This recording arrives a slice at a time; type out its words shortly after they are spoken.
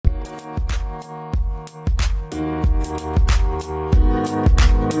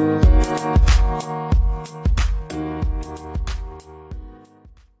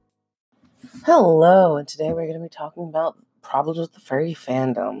Hello, and today we're going to be talking about problems with the furry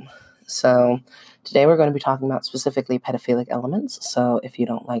fandom. So, today we're going to be talking about specifically pedophilic elements. So, if you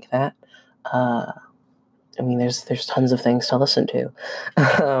don't like that, there's tons of things to listen to.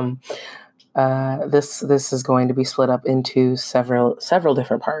 This is going to be split up into several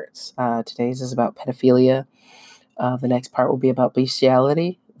different parts. Today's is about pedophilia. The next part will be about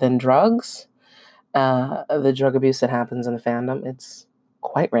bestiality, then drugs, the drug abuse that happens in the fandom. It's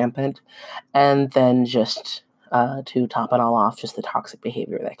quite rampant. And then just to top it all off, just the toxic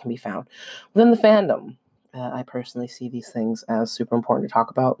behavior that can be found within the fandom. I personally see these things as super important to talk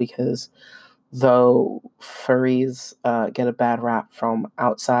about because though furries get a bad rap from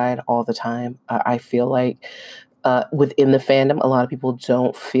outside all the time, I feel like within the fandom, a lot of people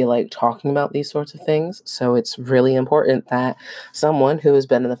don't feel like talking about these sorts of things. So it's really important that someone who has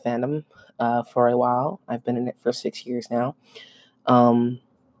been in the fandom for a while, I've been in it for 6 years now,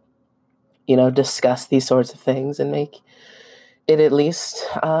 discuss these sorts of things and make it at least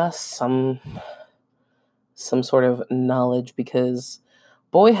some sort of knowledge, because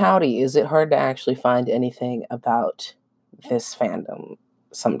boy howdy is it hard to actually find anything about this fandom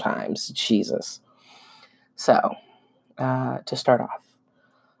sometimes. Jesus. So, to start off,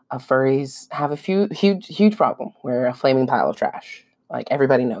 furries have a huge problem. We're a flaming pile of trash. Like,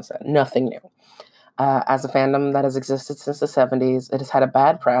 everybody knows that. Nothing new. As a fandom that has existed since the 70s, it has had a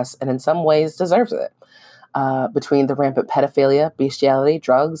bad press and in some ways deserves it. Between the rampant pedophilia, bestiality,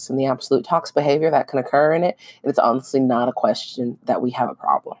 drugs, and the absolute toxic behavior that can occur in it, it's honestly not a question that we have a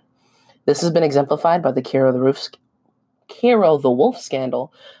problem. This has been exemplified by the Kiro the Wolf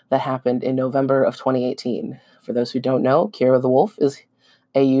scandal that happened in November of 2018. For those who don't know, Kiro the Wolf is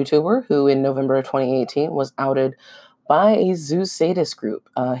a YouTuber who in November of 2018 was outed by a zoo sadist group.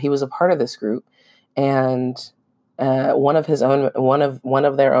 He was a part of this group, and one of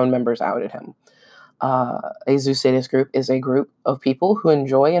their own members outed him. A zoo sadist group is a group of people who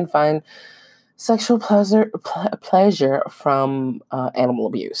enjoy and find sexual pleasure from animal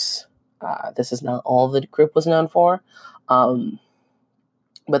abuse. This is not all the group was known for,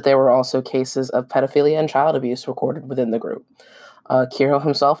 but there were also cases of pedophilia and child abuse recorded within the group. Kiro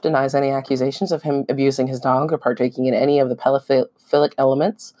himself denies any accusations of him abusing his dog or partaking in any of the pedophilic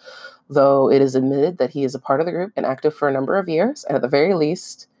elements, though it is admitted that he is a part of the group and active for a number of years, and at the very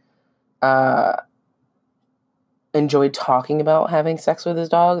least, enjoyed talking about having sex with his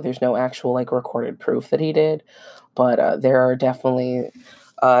dog. There's no actual recorded proof that he did, but there are definitely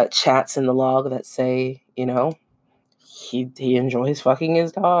chats in the log that say, he enjoys fucking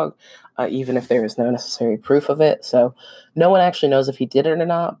his dog, even if there is no necessary proof of it. So no one actually knows if he did it or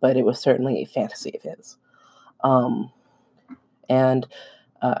not, but it was certainly a fantasy of his. And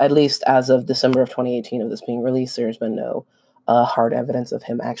at least as of December of 2018 of this being released, there's been no hard evidence of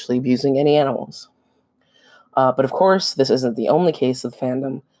him actually abusing any animals. But of course, this isn't the only case of the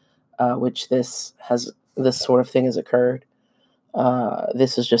fandom which this sort of thing has occurred.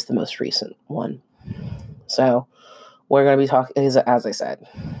 This is just the most recent one. So we're going to be talking, as I said,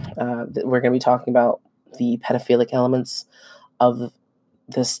 we're going to be talking about the pedophilic elements of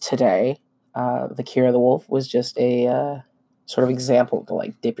this today. The Kiro the Wolf was just a sort of example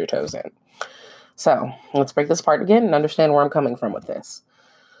to dip your toes in. So let's break this apart again and understand where I'm coming from with this.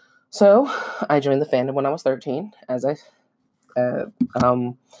 So I joined the fandom when I was 13, and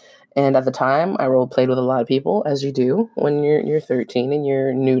at the time I role played with a lot of people, as you do when you're 13 and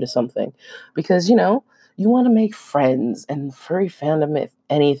you're new to something, because you want to make friends, and furry fandom, if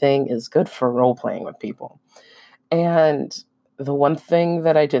anything, is good for role playing with people. And the one thing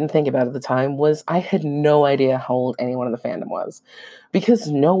that I didn't think about at the time was I had no idea how old anyone in the fandom was, because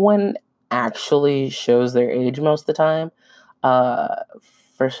no one actually shows their age most of the time.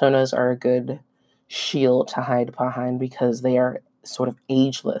 Personas are a good shield to hide behind because they are sort of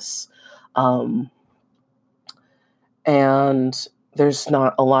ageless. And there's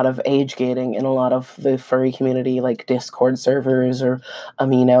not a lot of age gating in a lot of the furry community, like Discord servers or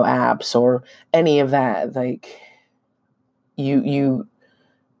amino apps or any of that.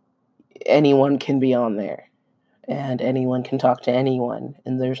 Anyone can be on there and anyone can talk to anyone,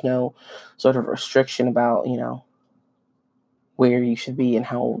 and there's no sort of restriction about, where you should be and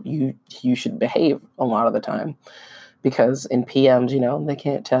how you should behave a lot of the time, because in PMs, they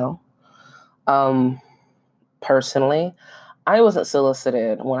can't tell. Personally, I wasn't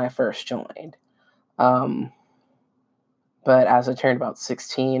solicited when I first joined, but as I turned about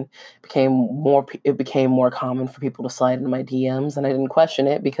 16, it became more common for people to slide into my DMs, and I didn't question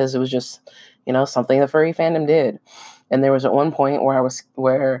it because it was just something the furry fandom did. And there was at one point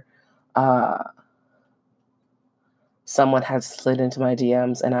where someone had slid into my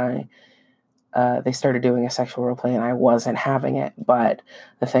DMs, and I they started doing a sexual role play and I wasn't having it. But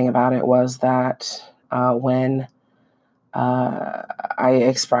the thing about it was that when I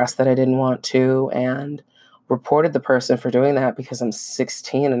expressed that I didn't want to and reported the person for doing that because I'm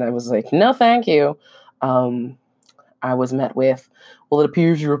 16 and I was like, no, thank you. I was met with, well, it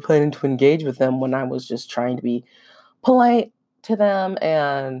appears you were planning to engage with them, when I was just trying to be polite to them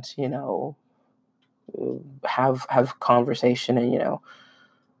and, have conversation and,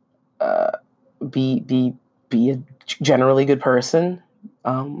 uh, be a generally good person.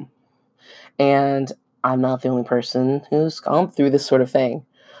 And I'm not the only person who's gone through this sort of thing.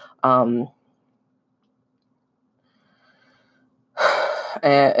 And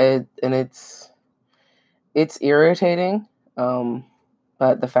it's irritating.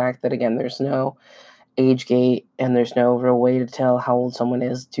 But the fact that, again, there's no age gate and there's no real way to tell how old someone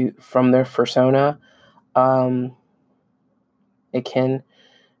is from their persona, it can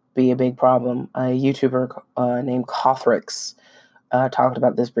be a big problem. A YouTuber named Cothrix talked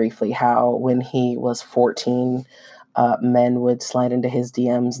about this briefly, how when he was 14, men would slide into his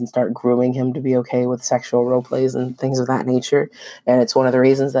DMs and start grooming him to be okay with sexual role plays and things of that nature. And it's one of the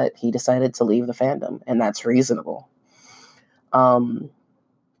reasons that he decided to leave the fandom, and that's reasonable.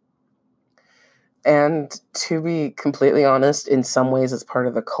 And to be completely honest, in some ways it's part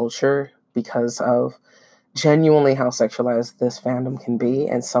of the culture because of genuinely how sexualized this fandom can be,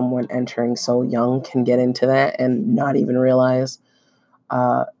 and someone entering so young can get into that and not even realize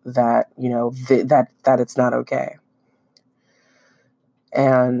that that it's not okay.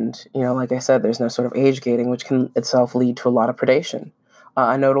 And like I said, there's no sort of age gating, which can itself lead to a lot of predation.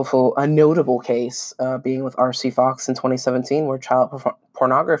 A notable case being with R.C. Fox in 2017, where child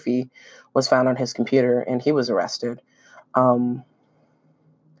pornography was found on his computer and he was arrested.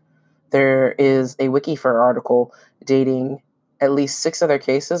 There is a Wikifur article dating at least 6 other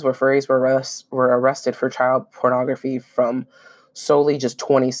cases where furries were arrested for child pornography from solely just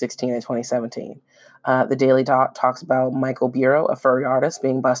 2016 and 2017. The Daily Dot talks about Michael Bureau, a furry artist,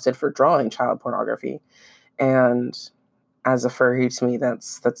 being busted for drawing child pornography. And as a furry, to me,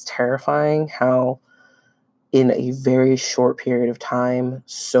 that's terrifying how in a very short period of time,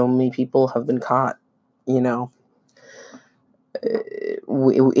 so many people have been caught,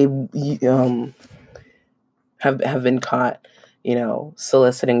 have been caught,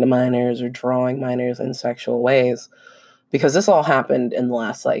 soliciting to minors or drawing minors in sexual ways, because this all happened in the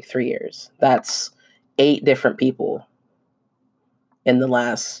last 3 years. That's 8 different people in the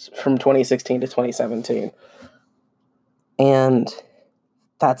last, from 2016 to 2017. And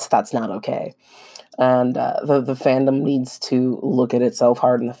that's not okay. And the fandom needs to look at itself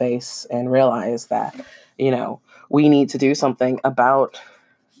hard in the face and realize that, we need to do something about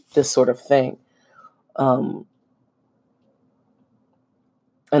this sort of thing. And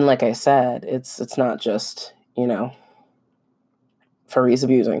like I said, it's not just, furries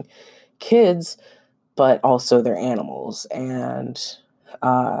abusing kids, but also their animals. And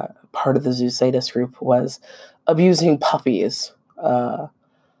part of the Zoo Sadist group was abusing puppies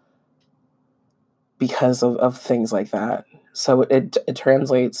because of things like that. So it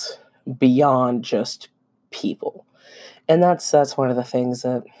translates beyond just people. And that's one of the things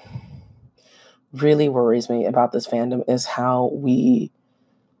that really worries me about this fandom, is how we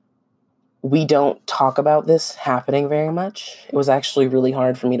don't talk about this happening very much. It was actually really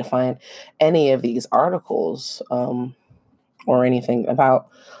hard for me to find any of these articles or anything about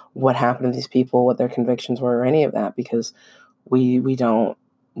what happened to these people, what their convictions were, or any of that, because we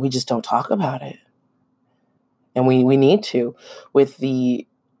just don't talk about it. And we need to, with the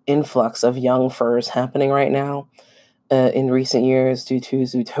influx of young furs happening right now in recent years due to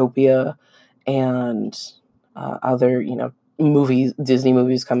Zootopia and other, movies, Disney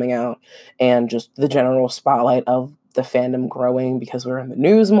movies coming out, and just the general spotlight of the fandom growing because we're in the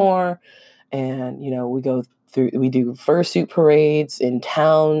news more. And, we do fursuit parades in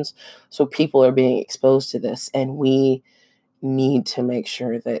towns. So people are being exposed to this, and we need to make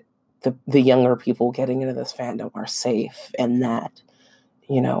sure that the younger people getting into this fandom are safe, and that,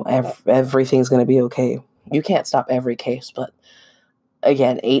 everything's going to be okay. You can't stop every case, but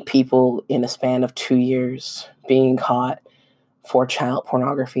again, 8 people in a span of 2 years being caught for child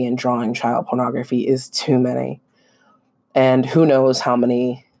pornography and drawing child pornography is too many. And who knows how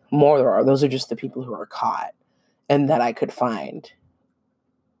many more there are. Those are just the people who are caught and that I could find,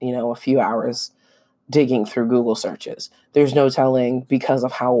 a few hours digging through Google searches. There's no telling, because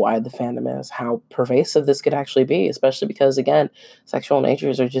of how wide the fandom is, how pervasive this could actually be, especially because, again, sexual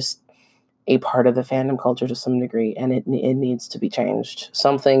natures are just a part of the fandom culture to some degree, and it needs to be changed.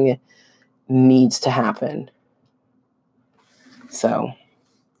 Something needs to happen. So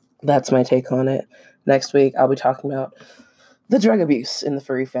that's my take on it. Next week, I'll be talking about the drug abuse in the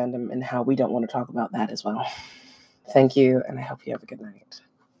furry fandom and how we don't want to talk about that as well. Thank you, and I hope you have a good night.